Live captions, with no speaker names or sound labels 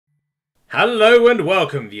Hello and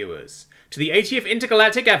welcome, viewers, to the 80th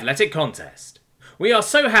Intergalactic Athletic Contest. We are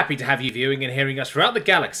so happy to have you viewing and hearing us throughout the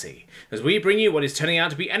galaxy, as we bring you what is turning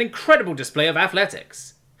out to be an incredible display of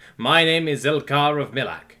athletics. My name is Etgar of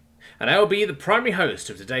Milak, and I will be the primary host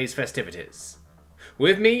of today's festivities.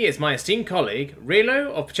 With me is my esteemed colleague,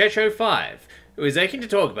 Relo of HFY, who is aching to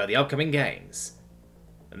talk about the upcoming games.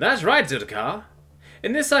 And that's right, Etgar.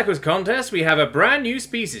 In this cycle's contest, we have a brand new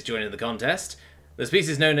species joining the contest, the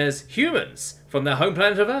species known as humans, from their home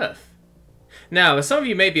planet of Earth. Now, as some of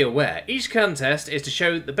you may be aware, each contest is to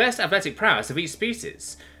show the best athletic prowess of each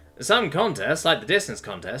species. Some contests, like the distance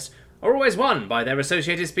contest, are always won by their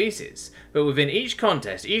associated species, but within each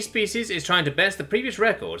contest, each species is trying to best the previous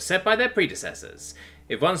record set by their predecessors.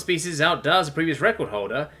 If one species outdoes a previous record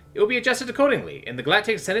holder, it will be adjusted accordingly in the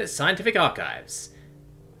Galactic Senate's scientific archives.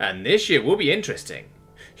 And this year will be interesting.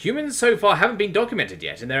 Humans so far haven't been documented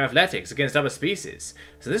yet in their athletics against other species,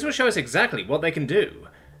 so this will show us exactly what they can do.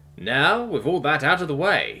 Now, with all that out of the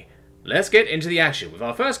way, let's get into the action with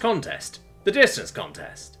our first contest, the distance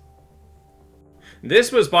contest.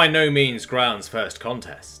 This was by no means Graham's first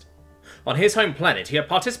contest. On his home planet, he had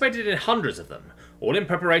participated in hundreds of them, all in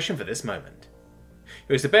preparation for this moment.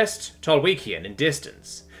 He was the best Tolwekian in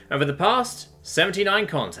distance, and for the past 79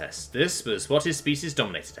 contests, this was what his species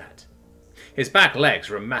dominated at. His back legs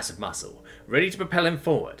were a massive muscle, ready to propel him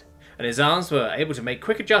forward, and his arms were able to make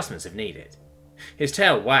quick adjustments if needed. His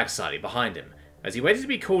tail wagged slightly behind him, as he waited to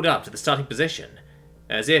be called up to the starting position,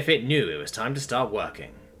 as if it knew it was time to start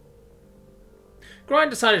working. Gartin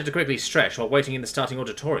decided to quickly stretch while waiting in the starting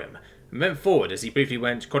auditorium, and bent forward as he briefly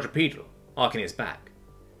went quadrupedal, arcing his back.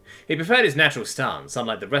 He preferred his natural stance,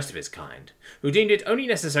 unlike the rest of his kind, who deemed it only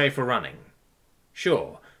necessary for running.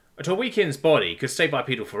 Sure, a Tolwekian's body could stay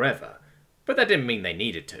bipedal forever, but that didn't mean they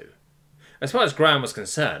needed to. As far as Graham was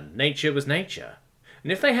concerned, nature was nature,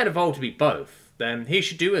 and if they had evolved to be both, then he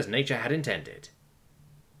should do as nature had intended.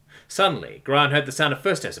 Suddenly, Graham heard the sound of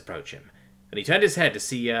footsteps approach him, and he turned his head to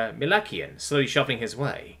see a Milakian slowly shuffling his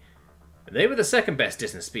way. They were the second best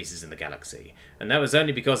distance species in the galaxy, and that was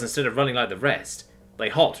only because instead of running like the rest, they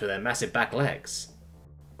hopped with their massive back legs.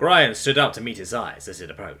 Graham stood up to meet his eyes as it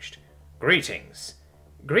approached. "Greetings."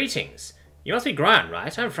 "Greetings. You must be Graham,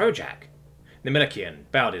 right? I'm Frojak." The Milakian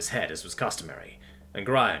bowed his head as was customary, and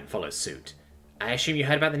Graham followed suit. "I assume you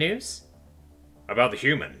heard about the news?" "About the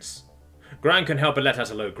humans?" Graham couldn't help but let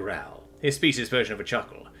out a low growl, his species' version of a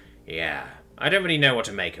chuckle. "Yeah, I don't really know what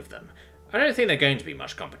to make of them. I don't think they're going to be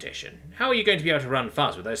much competition. How are you going to be able to run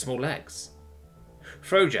fast with those small legs?"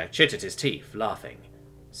 Frojak chittered his teeth, laughing.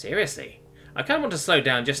 "Seriously, I kind of want to slow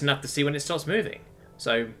down just enough to see when it stops moving,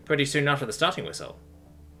 so pretty soon after the starting whistle."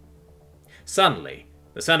 Suddenly,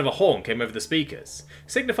 the sound of a horn came over the speakers,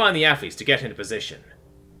 signifying the athletes to get into position.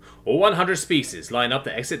 All 100 species line up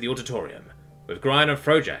to exit the auditorium, with Graham and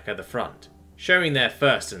Frojak at the front, showing their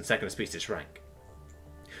first and second species rank.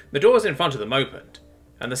 The doors in front of them opened,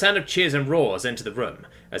 and the sound of cheers and roars entered the room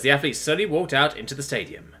as the athletes slowly walked out into the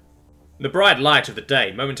stadium. The bright light of the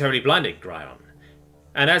day momentarily blinded Graham,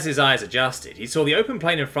 and as his eyes adjusted, he saw the open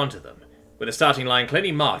plain in front of them, with a starting line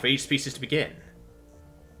clearly marked for each species to begin.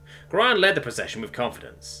 Graham led the procession with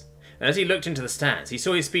confidence, and as he looked into the stands, he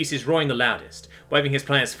saw his species roaring the loudest, waving his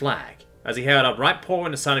planet's flag, as he held up right paw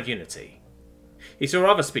in a sign of unity. He saw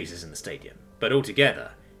other species in the stadium, but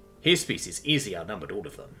altogether, his species easily outnumbered all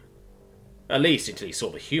of them. At least until he saw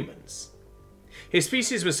the humans. His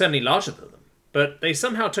species was certainly larger than them, but they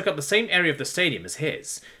somehow took up the same area of the stadium as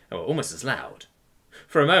his, and were almost as loud.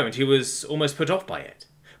 For a moment he was almost put off by it,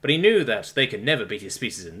 but he knew that they could never beat his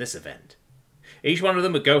species in this event. Each one of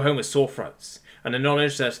them would go home with sore throats, and the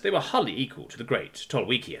knowledge that they were hardly equal to the great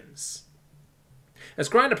Tolwekians. As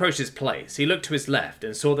Graham approached his place, he looked to his left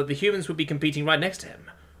and saw that the humans would be competing right next to him.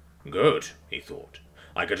 "Good," he thought.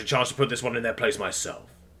 "I get a chance to put this one in their place myself."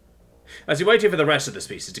 As he waited for the rest of the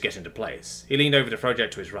species to get into place, he leaned over to Frojak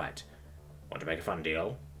to his right. "Want to make a fun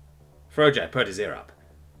deal?" Frojak put his ear up.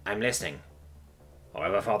 "I'm listening."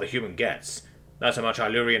 "However far the human gets, that's how much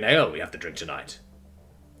Illyrian ale we have to drink tonight."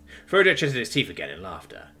 Frojak chittered his teeth again in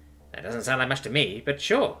laughter. "That doesn't sound like much to me, but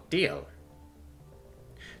sure, deal."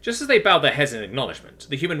 Just as they bowed their heads in acknowledgement,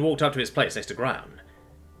 the human walked up to his place next to Graham.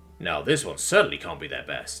 "Now this one certainly can't be their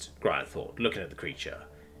best," Graham thought, looking at the creature.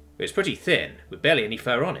 It was pretty thin, with barely any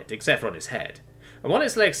fur on it, except for on his head, and while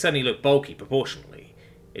its legs certainly looked bulky proportionally,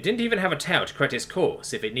 it didn't even have a tail to correct its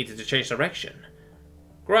course if it needed to change direction.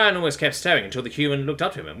 Graham almost kept staring until the human looked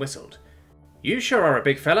up to him and whistled. "You sure are a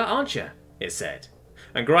big fella, aren't you?" it said,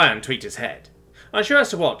 and Graham tweaked his head, unsure as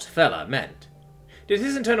to what fella meant. Did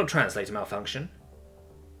his internal translator malfunction?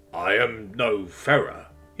 "I am no ferrer,"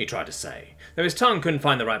 he tried to say, though his tongue couldn't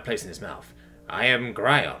find the right place in his mouth. I am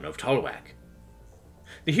Gryon of Tolwek.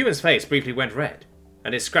 The human's face briefly went red,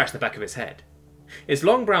 and it scratched the back of his head. Its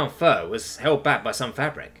long brown fur was held back by some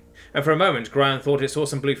fabric, and for a moment Gryon thought it saw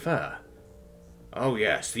some blue fur. Oh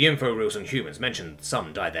yes, the info reels on humans mentioned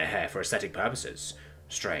some dyed their hair for aesthetic purposes.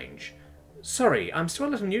 Strange. Sorry, I'm still a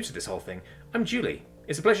little new to this whole thing. I'm Julie.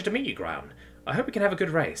 It's a pleasure to meet you, Gryon. I hope we can have a good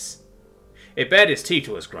race. It bared its teeth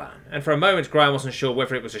towards Gryon, and for a moment Gryon wasn't sure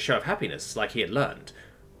whether it was a show of happiness, like he had learned,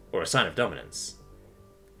 or a sign of dominance.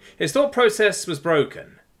 His thought process was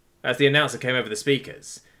broken, as the announcer came over the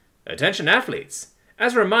speakers. Attention athletes!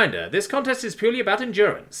 As a reminder, this contest is purely about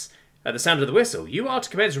endurance. At the sound of the whistle, you are to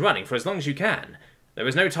commence running for as long as you can. There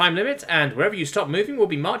is no time limit, and wherever you stop moving will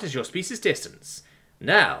be marked as your species distance.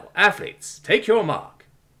 Now, athletes, take your mark.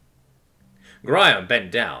 Gryon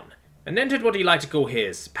bent down, and entered what he liked to call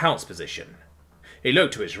his pounce position. He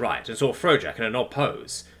looked to his right and saw Frojak in an odd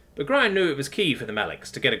pose, but Gryon knew it was key for the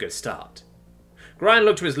Maliks to get a good start. Gryon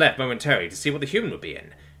looked to his left momentarily to see what the human would be in,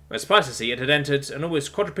 and was surprised to see it had entered an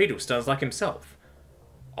almost quadrupedal stance like himself.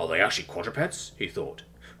 Are they actually quadrupeds? He thought,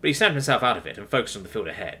 but he snapped himself out of it and focused on the field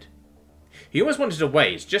ahead. He almost wanted to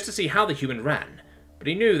wait just to see how the human ran, but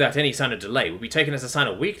he knew that any sign of delay would be taken as a sign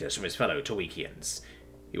of weakness from his fellow Tolwekians.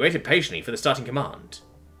 He waited patiently for the starting command.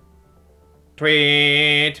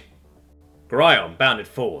 Tweet! Gryon bounded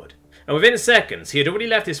forward, and within seconds he had already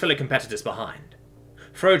left his fellow competitors behind.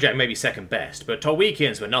 Frojak may be second best, but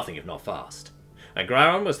Tolwekians were nothing if not fast, and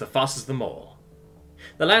Gryon was the fastest of them all.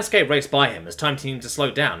 The landscape raced by him as time seemed to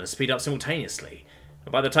slow down and speed up simultaneously,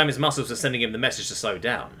 and by the time his muscles were sending him the message to slow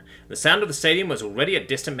down, the sound of the stadium was already a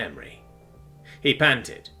distant memory. He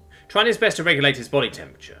panted, trying his best to regulate his body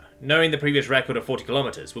temperature, knowing the previous record of 40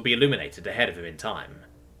 kilometers would be illuminated ahead of him in time.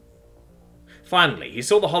 Finally, he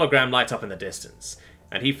saw the hologram light up in the distance,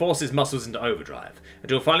 and he forced his muscles into overdrive,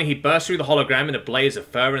 until finally he burst through the hologram in a blaze of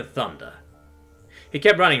fur and thunder. He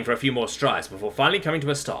kept running for a few more strides before finally coming to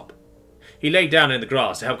a stop. He laid down in the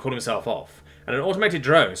grass to help cool himself off, and an automated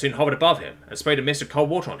drone soon hovered above him and sprayed a mist of cold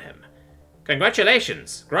water on him.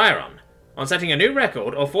 Congratulations, Gryon, on setting a new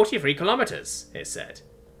record of 43 kilometers, it said,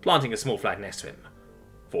 planting a small flag next to him.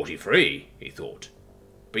 43, he thought.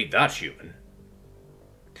 Beat that, human.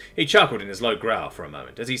 He chuckled in his low growl for a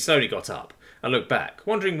moment as he slowly got up and looked back,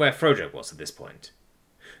 wondering where Frojak was at this point.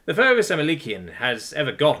 The furthest a Malikian has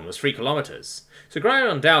ever gotten was 3 kilometers, so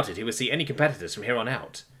Gryon doubted he would see any competitors from here on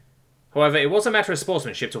out. However, it was a matter of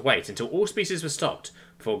sportsmanship to wait until all species were stopped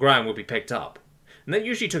before Gryon would be picked up, and that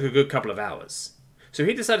usually took a good couple of hours, so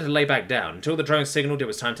he decided to lay back down until the drone signaled it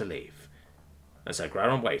was time to leave. And so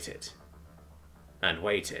Gryon waited, and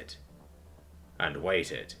waited, and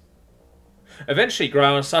waited. Eventually,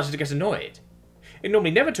 Gryon started to get annoyed. It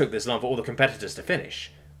normally never took this long for all the competitors to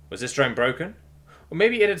finish. Was this drone broken? Or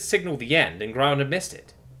maybe it had signaled the end and Gryon had missed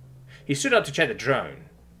it. He stood up to check the drone,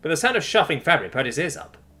 but the sound of shuffling fabric put his ears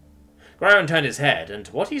up. Gryon turned his head, and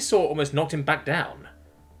what he saw almost knocked him back down.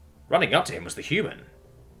 Running up to him was the human.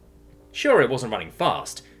 Sure, it wasn't running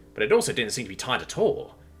fast, but it also didn't seem to be tired at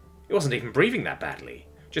all. It wasn't even breathing that badly,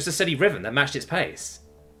 just a steady rhythm that matched its pace.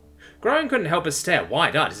 Gryon couldn't help but stare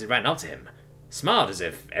wide-eyed as it ran up to him, smiled as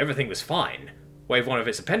if everything was fine, waved one of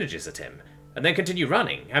its appendages at him, and then continued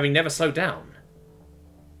running, having never slowed down.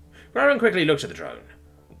 Gryon quickly looked at the drone.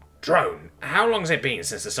 Drone, how long has it been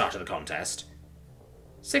since the start of the contest?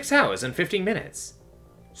 6 hours and 15 minutes.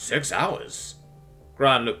 6 hours?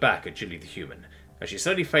 Gryon looked back at Julie the human, as she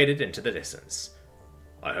slowly faded into the distance.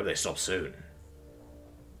 I hope they stop soon.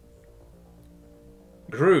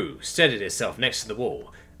 Gru steadied itself next to the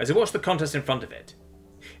wall as it watched the contest in front of it.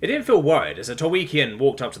 It didn't feel worried as a Tolwekian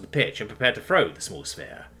walked up to the pitch and prepared to throw the small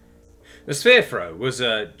sphere. The sphere throw was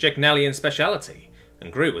a Jeknalian speciality,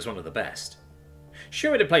 and Gru was one of the best.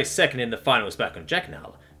 Sure, it had placed second in the finals back on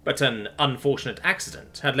Jeknal, but an unfortunate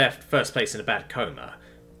accident had left first place in a bad coma,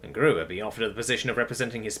 and Gru had been offered the position of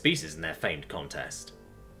representing his species in their famed contest.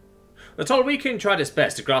 The Tolwekian tried its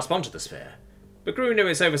best to grasp onto the sphere, but Gru knew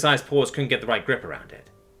its oversized paws couldn't get the right grip around it.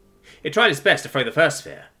 It tried its best to throw the first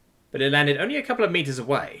sphere, but it landed only a couple of meters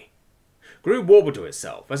away. Gru warbled to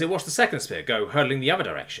itself as it watched the second sphere go hurtling the other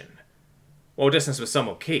direction. While distance was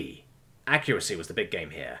somewhat key, accuracy was the big game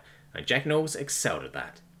here, and Jeknals excelled at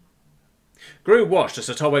that. Gru watched as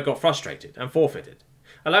the Tolwek got frustrated and forfeited,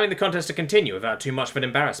 allowing the contest to continue without too much of an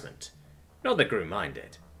embarrassment. Not that Gru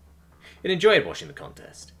minded. It enjoyed watching the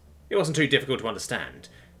contest. It wasn't too difficult to understand.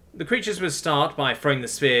 The creatures would start by throwing the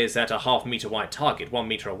spheres at a half-meter wide target 1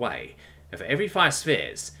 meter away, and for every 5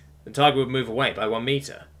 spheres, the target would move away by 1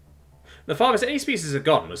 meter. The farthest any species had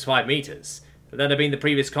gotten was 5 meters, but that had been the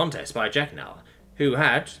previous contest by a Jeknal, who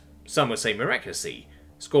had, some would say miraculously,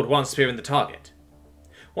 scored 1 sphere in the target.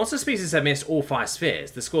 Once the species had missed all 5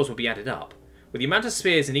 spheres, the scores would be added up, with the amount of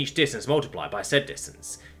spheres in each distance multiplied by said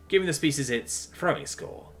distance, giving the species its throwing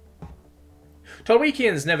score.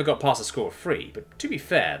 Tolwekians never got past a score of 3, but to be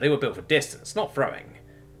fair, they were built for distance, not throwing.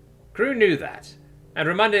 Crew knew that, and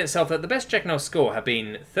reminded itself that the best Jekyll score had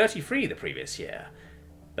been 33 the previous year.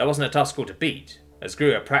 That wasn't a tough score to beat, as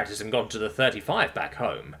Gru had practiced and gotten to the 35 back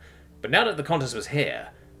home, but now that the contest was here,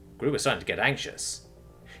 Gru was starting to get anxious.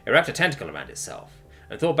 It wrapped a tentacle around itself,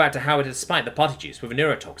 and thought back to how it had spiked the party juice with a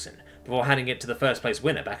neurotoxin before handing it to the first place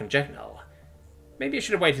winner back in Jekyll. Maybe it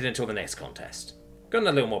should have waited until the next contest, gotten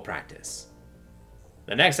a little more practice.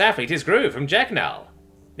 "The next athlete is Gru from Jekyll,"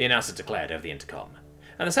 the announcer declared over the intercom,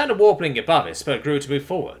 and the sound of warbling above it spurred Gru to move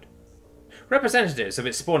forward. Representatives of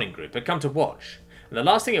its spawning group had come to watch, and the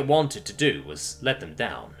last thing it wanted to do was let them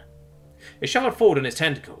down. It shuffled forward on its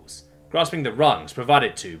tentacles, grasping the rungs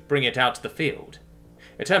provided to bring it out to the field.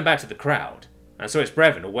 It turned back to the crowd, and saw its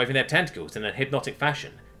brethren all waving their tentacles in a hypnotic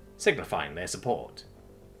fashion, signifying their support.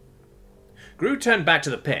 Gru turned back to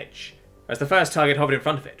the pitch, as the first target hovered in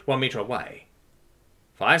front of it, 1 meter away.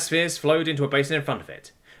 5 spheres flowed into a basin in front of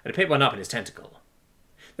it, and it picked one up in its tentacle.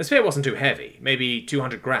 The sphere wasn't too heavy, maybe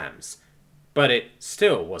 200 grams, but it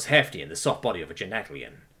still was hefty in the soft body of a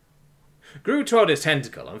Genaglean. Gru twirled its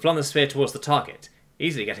tentacle and flung the sphere towards the target,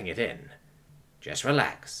 easily getting it in. Just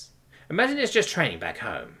relax. Imagine it's just training back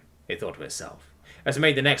home, it thought to itself, as it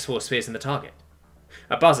made the next 4 spheres in the target.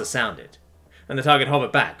 A buzzer sounded, and the target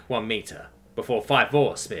hovered back 1 meter, before 5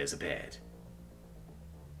 more spheres appeared.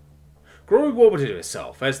 Gru warbled to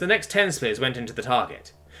itself as the next 10 spheres went into the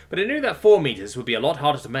target, but it knew that 4 meters would be a lot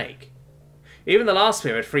harder to make. Even the last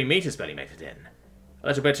sphere at 3 meters barely made it in. A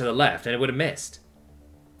little bit to the left and it would have missed.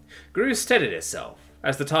 Gru steadied itself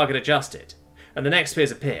as the target adjusted, and the next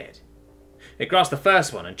spheres appeared. It grasped the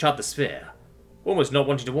first one and chugged the sphere, almost not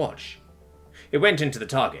wanting to watch. It went into the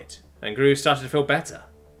target, and Gru started to feel better.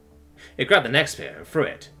 It grabbed the next sphere and threw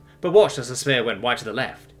it, but watched as the sphere went wide to the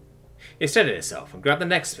left. It steadied itself and grabbed the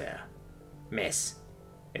next sphere. Miss.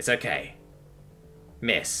 It's okay.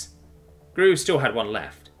 Miss. Gru still had 1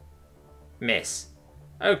 left. Miss.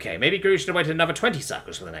 Okay, maybe Gru should have waited another 20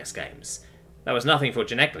 cycles for the next games. That was nothing for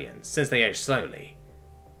Genagleans, since they aged slowly.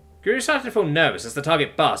 Gru started to feel nervous as the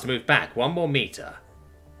target buzzed and moved back 1 more meter.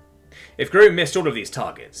 If Gru missed all of these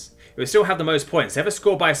targets, it would still have the most points ever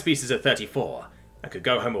scored by a species at 34, and could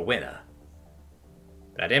go home a winner.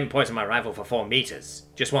 But I didn't poison my rifle for 4 meters,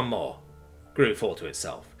 just 1 more, Gru thought to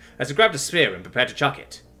itself, as it grabbed a spear and prepared to chuck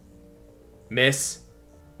it. Miss.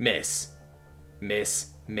 Miss.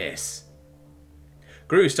 Miss. Miss.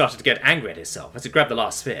 Gru started to get angry at itself as it grabbed the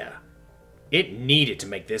last sphere. It needed to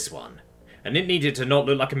make this one, and it needed to not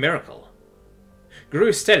look like a miracle.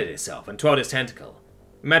 Gru steadied itself and twirled its tentacle,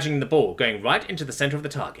 imagining the ball going right into the center of the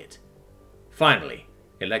target. Finally,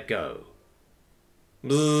 it let go.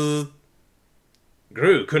 Bzzz.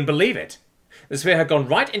 Gru couldn't believe it. The sphere had gone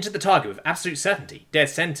right into the target with absolute certainty, dead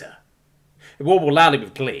center. It warbled loudly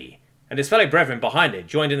with glee, and his fellow brethren behind it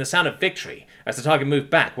joined in the sound of victory as the target moved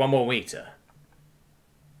back 1 more meter.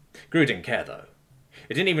 Gru didn't care though.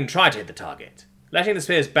 It didn't even try to hit the target, letting the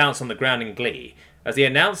spheres bounce on the ground in glee, as the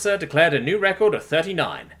announcer declared a new record of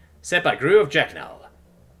 39, set by Gru of Jekyll.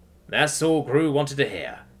 That's all Gru wanted to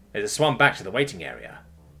hear, as it swung back to the waiting area.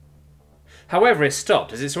 However, it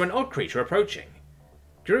stopped as it saw an odd creature approaching.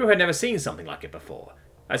 Gru had never seen something like it before,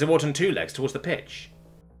 as it walked on 2 legs towards the pitch.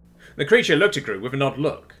 The creature looked at Gru with an odd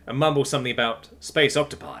look, and mumbled something about space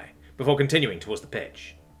octopi, before continuing towards the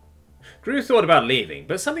pitch. Gru thought about leaving,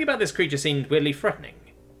 but something about this creature seemed weirdly threatening.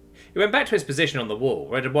 He went back to his position on the wall,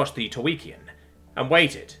 where it had watched the Tolwekian, and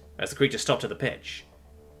waited as the creature stopped at the pitch.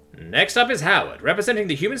 Next up is Howard, representing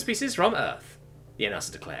the human species from Earth, the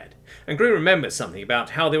announcer declared, and Gru remembered something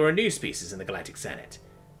about how there were a new species in the Galactic Senate.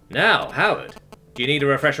 Now, Howard, do you need a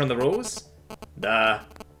refresher on the rules? Nah,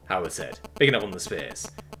 Howard said, picking up on the spheres.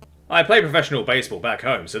 I play professional baseball back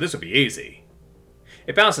home, so this will be easy.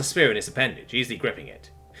 It bounced a spear in its appendage, easily gripping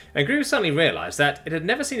it, and Gru suddenly realized that it had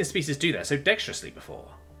never seen a species do that so dexterously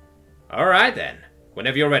before. Alright then,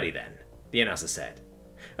 whenever you're ready then, the announcer said,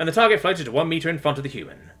 and the target floated to 1 meter in front of the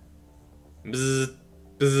human. Bzzz,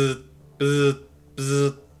 bzzz, bzzz,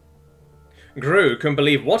 bzzz. Gru couldn't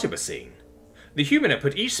believe what it was seeing. The human had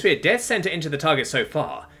put each sphere dead center into the target so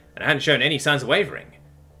far, and hadn't shown any signs of wavering.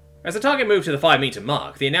 As the target moved to the 5 meter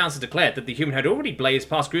mark, the announcer declared that the human had already blazed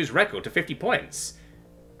past Gru's record to 50 points.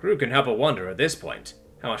 Gru couldn't help but wonder at this point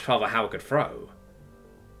how much farther Howard could throw.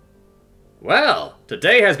 Well,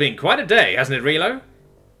 today has been quite a day, hasn't it, Relo?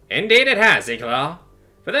 Indeed it has, Etgar.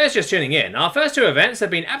 For those just tuning in, our first 2 events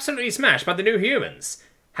have been absolutely smashed by the new humans.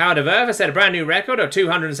 Howard of Earth has set a brand new record of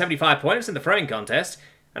 275 points in the throwing contest,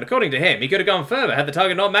 and according to him, he could have gone further had the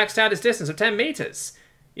target not maxed out his distance of 10 meters.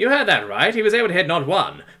 You heard that right, he was able to hit not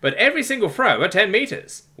one, but every single throw at 10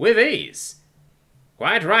 meters, with ease.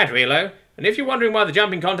 Quite right, Relo, and if you're wondering why the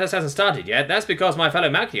jumping contest hasn't started yet, that's because my fellow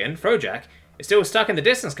Machian, Frojack, is still stuck in the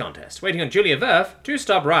distance contest, waiting on Julia Verth to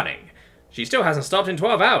stop running. She still hasn't stopped in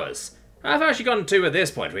 12 hours. How far has she gotten to at this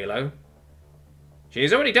point, Relo?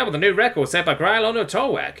 She's already doubled the new record set by Grylon or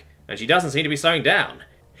Tolwek, and she doesn't seem to be slowing down.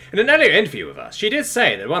 In an earlier interview with us, she did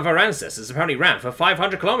say that one of her ancestors apparently ran for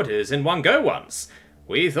 500 kilometers in one go once.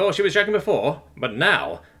 We thought she was joking before, but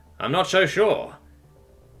now, I'm not so sure.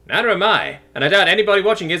 Neither am I, and I doubt anybody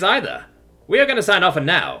watching is either. We are going to sign off for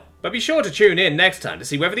now, but be sure to tune in next time to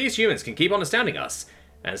see whether these humans can keep on astounding us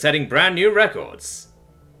and setting brand new records.